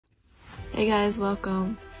Hey guys,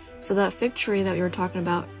 welcome. So that fig tree that we were talking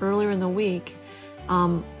about earlier in the week,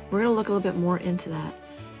 we're going to look a little bit more into that.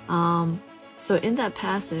 So in that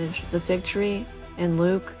passage, the fig tree in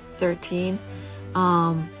Luke 13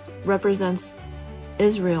 represents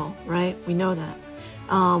Israel, right? We know that,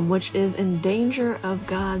 which is in danger of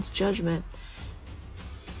God's judgment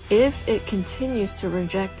if it continues to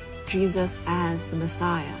reject Jesus as the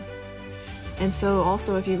Messiah. And so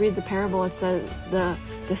also if you read the parable, it says the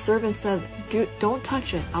servant said, don't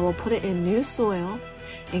touch it. I will put it in new soil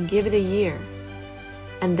and give it a year,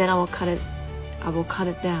 and then I will cut it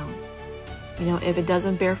down. You know, if it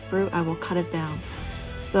doesn't bear fruit, I will cut it down.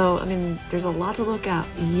 So, I mean, there's a lot to look at.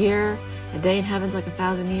 A year, a day in heaven's like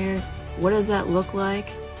 1,000 years. What does that look like,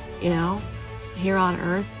 you know, here on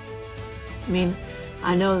earth? I mean,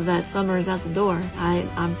 I know that summer is at the door.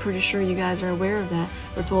 I'm pretty sure you guys are aware of that.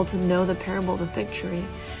 We're told to know the parable of the fig tree.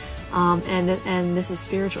 And this is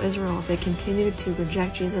spiritual Israel. If they continue to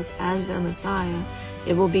reject Jesus as their Messiah,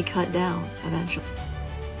 it will be cut down eventually.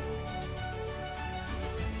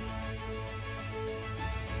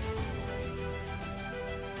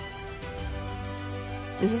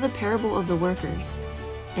 This is the parable of the workers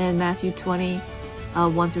in Matthew 20,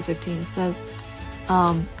 1 through 15. It says,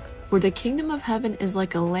 for the kingdom of heaven is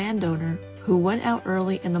like a landowner who went out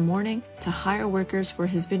early in the morning to hire workers for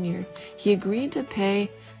his vineyard. He agreed to pay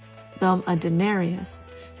them a denarius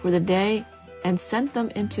for the day and sent them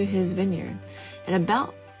into his vineyard. And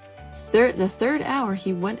about the third hour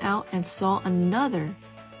he went out and saw others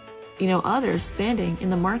standing in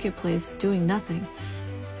the marketplace doing nothing.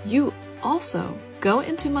 You also go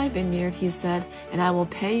into my vineyard, he said, and I will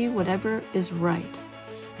pay you whatever is right.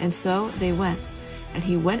 And so they went. And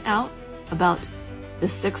he went out about the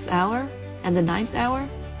 6th hour and the 9th hour,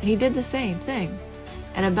 and he did the same thing.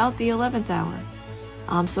 And about the 11th hour.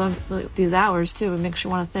 So these hours too, it makes you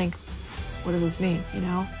want to think, what does this mean, you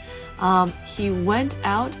know? He went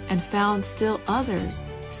out and found still others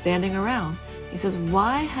standing around. He says,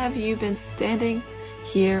 why have you been standing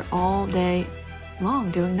here all day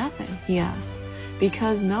long doing nothing? He asked.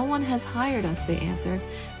 Because no one has hired us, they answered.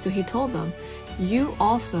 So he told them, you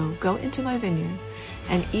also go into my vineyard.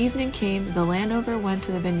 And evening came, the landowner went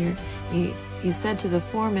to the vineyard. He said to the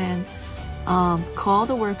foreman, call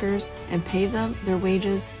the workers and pay them their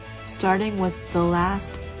wages, starting with the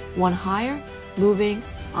last one hired, moving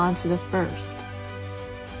on to the first.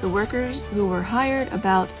 The workers who were hired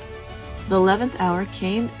about the 11th hour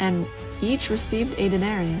came and each received a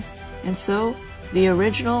denarius. And so the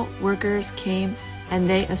original workers came and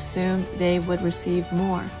they assumed they would receive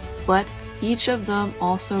more. But each of them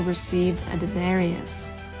also received a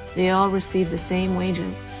denarius. They all received the same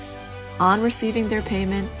wages. On receiving their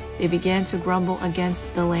payment, they began to grumble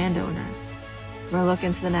against the landowner. So we'll look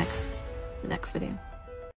into the next video.